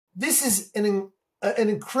this is an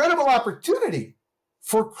incredible opportunity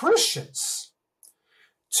for Christians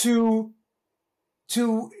to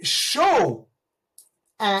show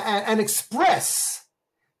and express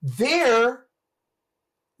their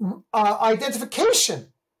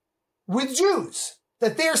identification with Jews,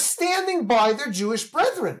 that they're standing by their Jewish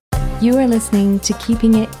brethren. You are listening to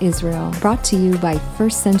Keeping It Israel, brought to you by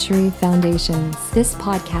First Century Foundations. This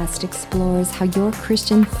podcast explores how your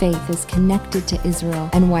Christian faith is connected to Israel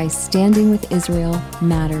and why standing with Israel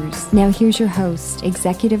matters. Now here's your host,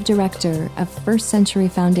 Executive Director of First Century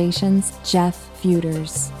Foundations, Jeff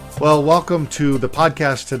Feuders. Well, welcome to the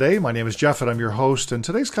podcast today. My name is Jeff and I'm your host, and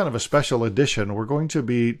today's kind of a special edition. We're going to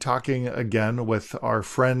be talking again with our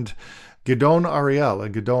friend Gidon Ariel.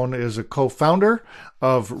 And Gidon is a co-founder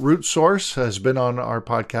of RootSource, has been on our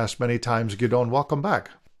podcast many times. Gidon, welcome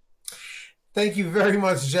back. Thank you very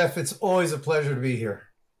much, Jeff. It's always a pleasure to be here.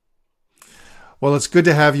 Well, it's good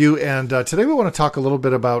to have you. And today we want to talk a little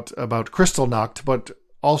bit about Kristallnacht, but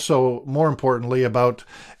also, more importantly, about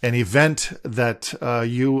an event that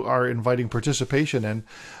you are inviting participation in.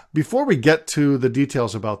 Before we get to the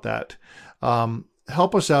details about that,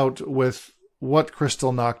 help us out with what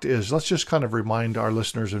Kristallnacht is. Let's just kind of remind our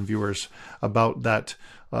listeners and viewers about that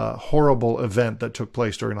horrible event that took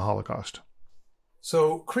place during the Holocaust.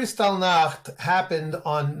 So Kristallnacht happened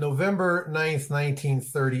on November 9th,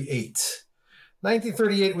 1938.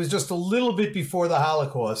 1938 was just a little bit before the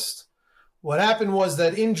Holocaust. What happened was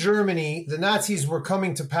that in Germany, the Nazis were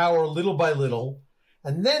coming to power little by little,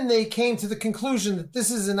 and then they came to the conclusion that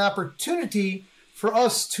this is an opportunity for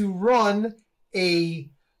us to run a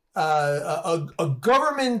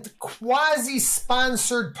government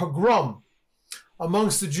quasi-sponsored pogrom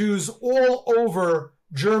amongst the Jews all over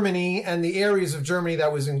Germany and the areas of Germany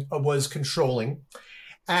that was controlling.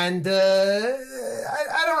 And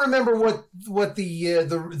I don't remember what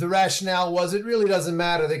the rationale was. It really doesn't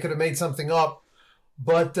matter. They could have made something up.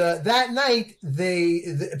 But that night,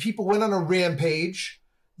 the people went on a rampage.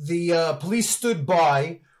 The police stood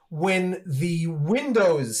by when the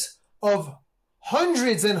windows of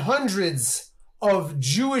hundreds and hundreds of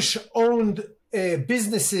Jewish-owned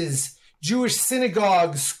businesses, Jewish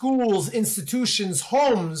synagogues, schools, institutions,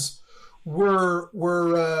 homes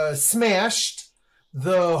were smashed.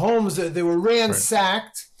 The homes, they were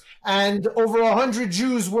ransacked, and over 100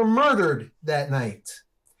 Jews were murdered that night.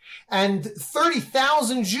 And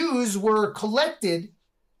 30,000 Jews were collected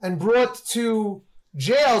and brought to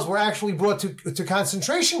jails, were actually brought to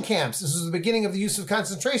concentration camps. This was the beginning of the use of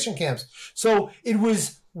concentration camps. So it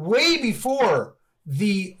was way before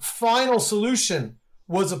the final solution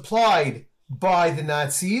was applied by the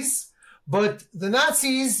Nazis. But the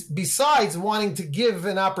Nazis, besides wanting to give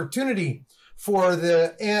an opportunity for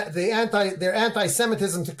their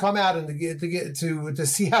anti-Semitism to come out and to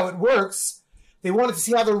see how it works, they wanted to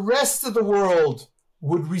see how the rest of the world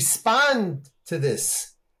would respond to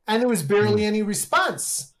this. And there was barely any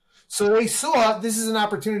response. So they saw this is an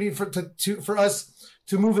opportunity for us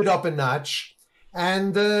to move it up a notch.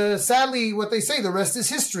 And sadly, what they say, the rest is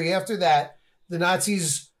history. After that, the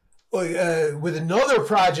Nazis, with another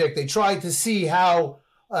project, they tried to see how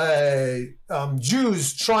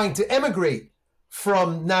Jews trying to emigrate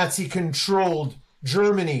from Nazi-controlled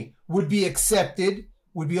Germany would be accepted,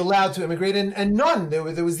 would be allowed to immigrate, and none. There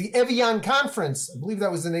was the Evian Conference, I believe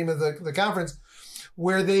that was the name of the conference,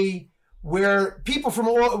 where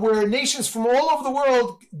nations from all over the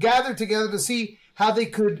world gathered together to see how they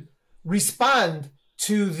could respond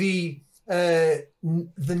to the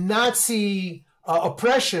Nazi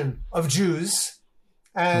oppression of Jews,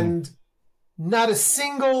 and not a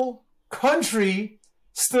single country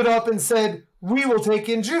stood up and said, "We will take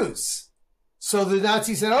in Jews." So the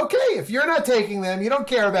Nazis said, "Okay, if you're not taking them, you don't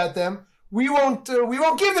care about them, we won't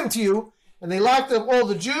give them to you." And they locked up all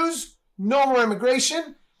the Jews, no more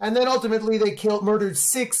immigration, and then ultimately they murdered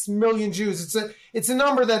 6 million Jews. It's a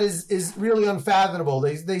number that is really unfathomable.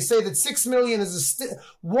 They say that 6 million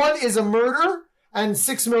one is a murder and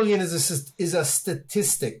 6 million is a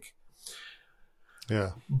statistic.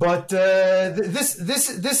 Yeah. But this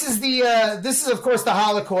is of course the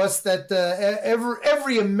Holocaust that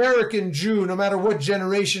every American Jew, no matter what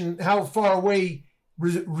generation, how far away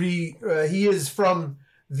he is from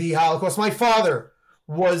the Holocaust. My father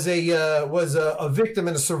was a victim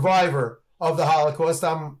and a survivor of the Holocaust.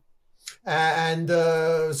 So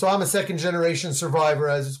I'm a second generation survivor,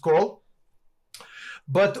 as it's called.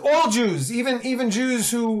 But all Jews, even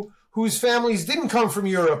Jews whose families didn't come from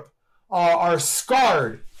Europe, are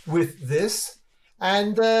scarred with this.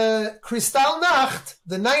 And Kristallnacht,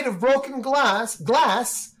 the night of broken glass,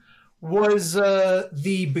 was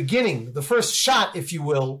the beginning, the first shot, if you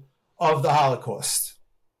will, of the Holocaust.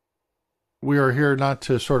 We are here not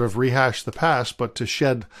to sort of rehash the past, but to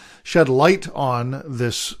shed light on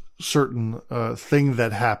this certain thing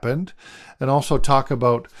that happened, and also talk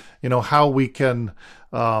about, how we can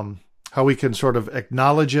sort of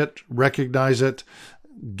acknowledge it, recognize it,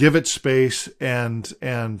 give it space, and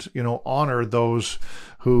honor those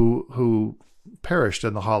who perished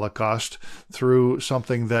in the Holocaust through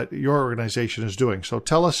something that your organization is doing. So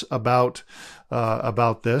tell us about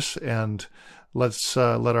this, and let's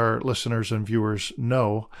let our listeners and viewers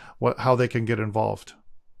know how they can get involved.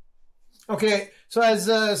 Okay, so as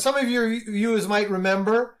some of your viewers might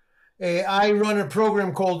remember, I run a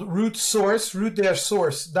program called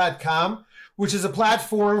root-source.com, which is a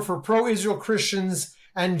platform for pro-Israel Christians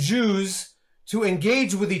and Jews to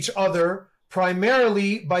engage with each other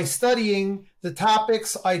primarily by studying the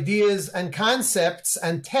topics, ideas, and concepts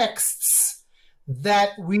and texts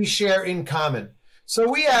that we share in common. So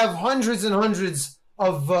we have hundreds and hundreds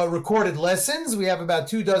of recorded lessons. We have about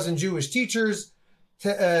 24 Jewish teachers,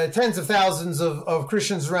 tens of thousands of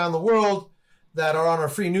Christians around the world that are on our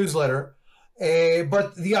free newsletter.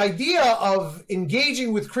 But the idea of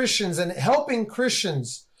engaging with Christians and helping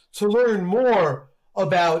Christians to learn more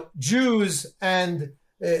about Jews and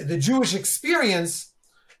the Jewish experience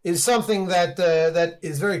is something that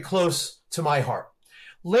is very close to my heart.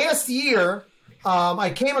 Last year,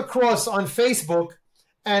 I came across on Facebook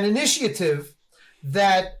an initiative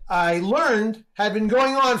that I learned had been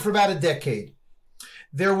going on for about a decade.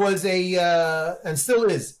 There was and still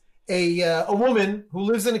is, a woman who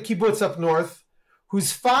lives in a kibbutz up north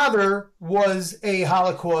whose father was a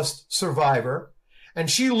Holocaust survivor, and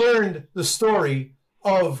she learned the story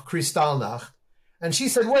of Kristallnacht. And she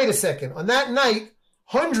said, wait a second, on that night,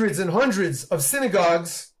 hundreds and hundreds of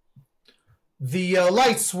synagogues, the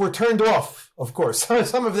lights were turned off, of course.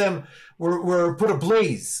 Some of them were put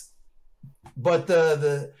ablaze, but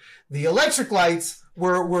the electric lights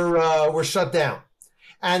were shut down.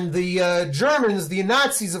 And the Germans, the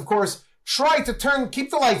Nazis, of course, tried to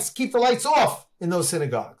keep the lights off in those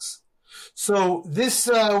synagogues. So this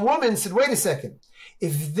woman said, wait a second,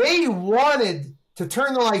 if they wanted to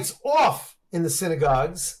turn the lights off in the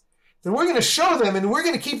synagogues, then we're going to show them, and we're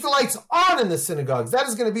going to keep the lights on in the synagogues. That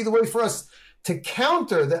is going to be the way for us to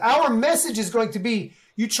counter that. Our message is going to be,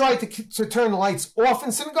 you tried to turn the lights off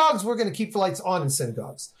in synagogues, we're going to keep the lights on in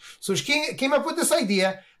synagogues. So she came up with this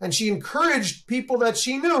idea, and she encouraged people that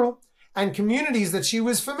she knew and communities that she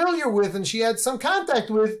was familiar with and she had some contact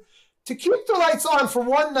with to keep the lights on for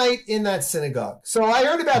one night in that synagogue. So I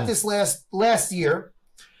heard about this last year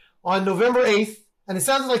on November 8th, and it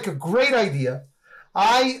sounded like a great idea.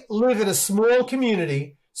 I live in a small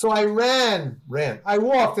community, so I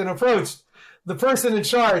walked and approached the person in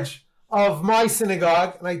charge of my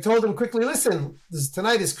synagogue, and I told him quickly, listen,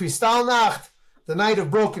 tonight is Kristallnacht, the night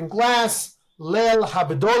of broken glass, Leil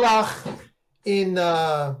HaBedolach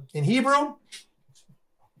in Hebrew.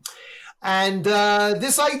 And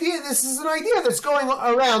this is an idea that's going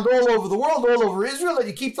around all over the world, all over Israel, that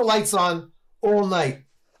you keep the lights on all night.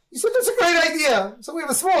 He said, that's a great idea. So we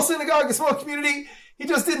have a small synagogue, a small community. He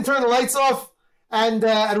just didn't turn the lights off, and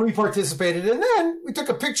we participated. And then we took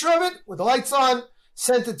a picture of it with the lights on,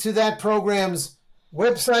 sent it to that program's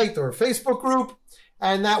website or Facebook group,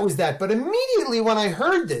 and that was that. But immediately when I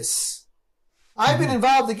heard this, I've been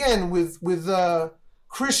involved again with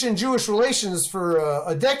Christian-Jewish relations for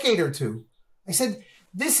a decade or two. I said,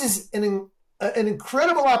 this is an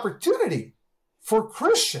incredible opportunity for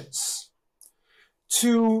Christians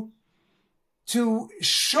to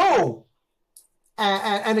show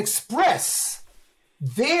and express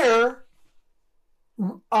their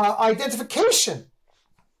identification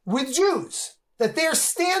with Jews, that they're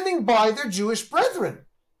standing by their Jewish brethren.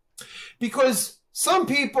 Because some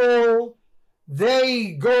people,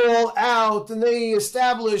 they go all out and they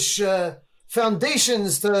establish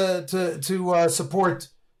foundations to support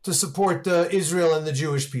Israel and the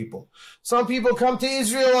Jewish people. Some people come to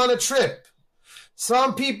Israel on a trip.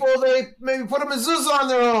 Some people, they maybe put a mezuzah on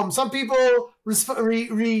their home. Some people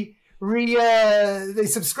they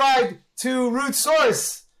subscribe to Root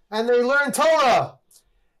Source and they learn Torah.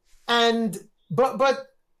 But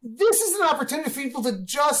this is an opportunity for people to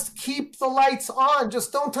just keep the lights on.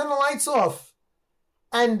 Just don't turn the lights off.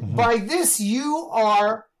 And by this, you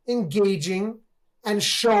are engaging and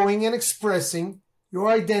showing and expressing your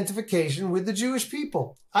identification with the Jewish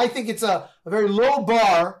people. I think it's a very low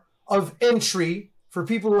bar of entry for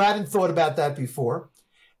people who hadn't thought about that before.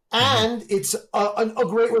 And it's a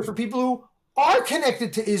great way for people who are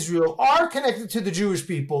connected to Israel, are connected to the Jewish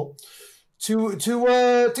people,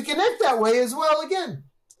 connect that way as well again.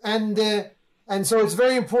 And so it's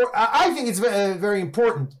very important. I think it's very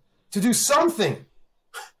important to do something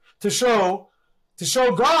to show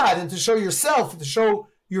God and to show yourself, to show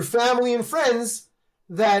your family and friends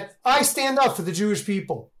that I stand up for the Jewish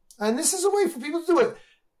people. And this is a way for people to do it,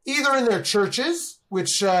 either in their churches,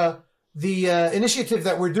 which the initiative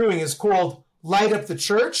that we're doing is called Light Up the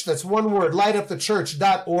Church. That's one word,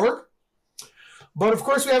 lightupthechurch.org. But of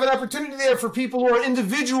course, we have an opportunity there for people who are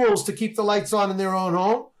individuals to keep the lights on in their own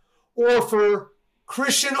home, or for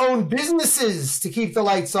Christian-owned businesses to keep the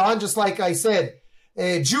lights on. Just like I said,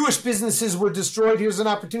 Jewish businesses were destroyed. Here's an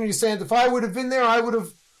opportunity to say, if I would have been there, I would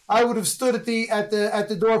have stood at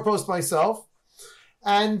the doorpost myself.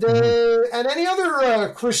 And any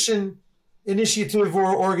other Christian initiative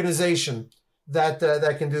or organization that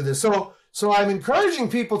can do this. So I'm encouraging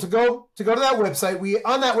people to go to that website.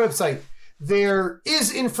 On that website, there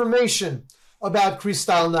is information about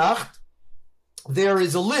Kristallnacht. There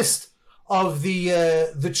is a list of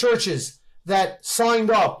the churches that signed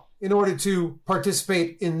up in order to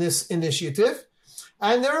participate in this initiative,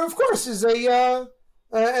 and there, of course, is a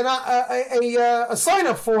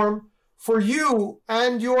sign-up form for you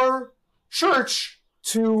and your church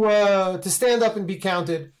to stand up and be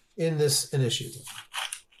counted in this initiative.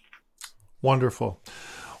 Wonderful.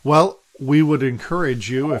 Well, we would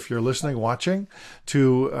encourage you, if you're listening, watching,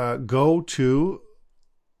 to go to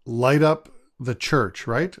Light Up the Church,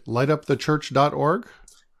 right? lightupthechurch.org.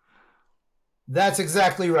 That's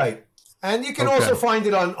exactly right. And you can also find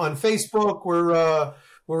it on Facebook. We're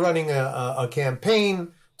running a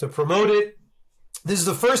campaign to promote it. This is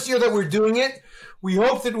the first year that we're doing it. We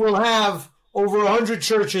hope that we'll have over 100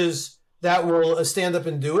 churches that will stand up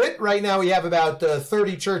and do it. Right now we have about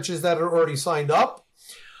 30 churches that are already signed up.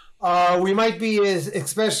 We might be as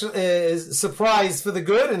surprised for the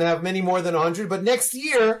good and have many more than 100. But next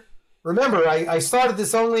year, remember, I started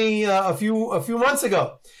this only a few months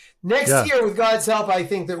ago. Next year, with God's help, I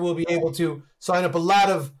think that we'll be able to sign up a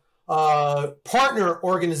lot of partner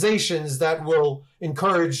organizations that will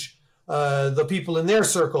encourage the people in their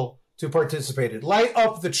circle to participate in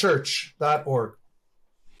lightupthechurch.org.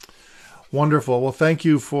 Wonderful. Well, thank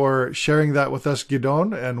you for sharing that with us,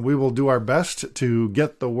 Gidon, and we will do our best to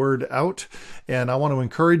get the word out. And I want to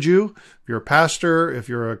encourage you, if you're a pastor, if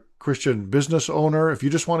you're a Christian business owner, if you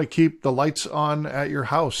just want to keep the lights on at your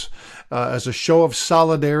house as a show of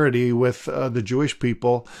solidarity with the Jewish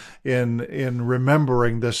people in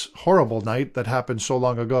remembering this horrible night that happened so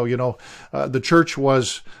long ago. You know, the church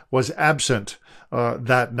was absent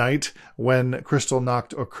that night when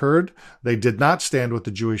Kristallnacht occurred. They did not stand with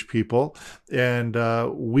the Jewish people, and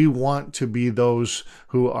we want to be those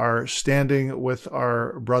who are standing with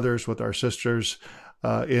our brothers, with our sisters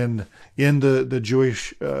in the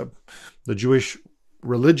Jewish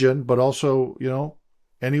religion, but also, you know,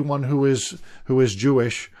 anyone who is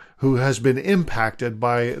Jewish who has been impacted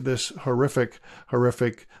by this horrific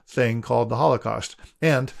thing called the Holocaust.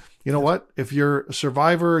 And you know what? If you're a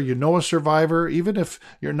survivor, you know a survivor, even if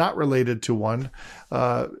you're not related to one,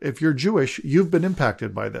 if you're Jewish, you've been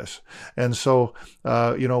impacted by this. And so,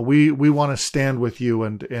 you know, we want to stand with you,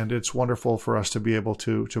 and it's wonderful for us to be able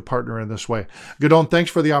to partner in this way. Gidon,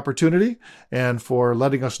 thanks for the opportunity and for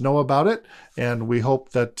letting us know about it. And we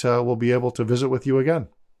hope that we'll be able to visit with you again.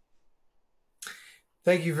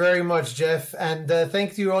 Thank you very much, Jeff. And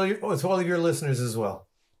thank you to all of your listeners as well.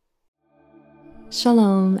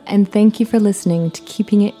 Shalom, and thank you for listening to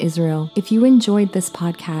Keeping It Israel. If you enjoyed this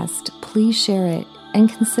podcast, please share it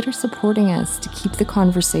and consider supporting us to keep the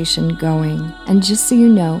conversation going. And just so you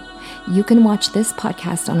know, you can watch this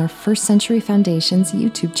podcast on our First Century Foundation's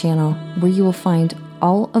YouTube channel, where you will find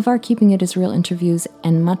all of our Keeping It Israel interviews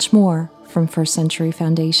and much more from First Century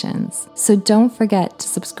Foundations. So don't forget to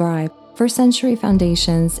subscribe. First Century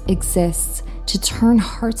Foundations exists to turn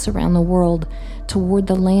hearts around the world toward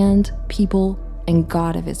the land, people, and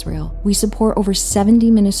God of Israel. We support over 70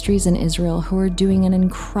 ministries in Israel who are doing an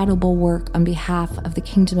incredible work on behalf of the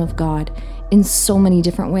kingdom of God in so many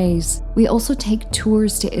different ways. We also take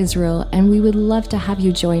tours to Israel, and we would love to have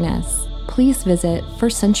you join us. Please visit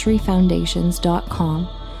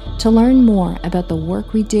firstcenturyfoundations.com to learn more about the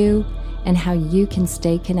work we do and how you can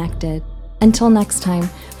stay connected. Until next time,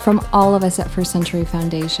 from all of us at First Century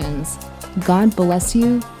Foundations, God bless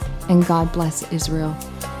you and God bless Israel.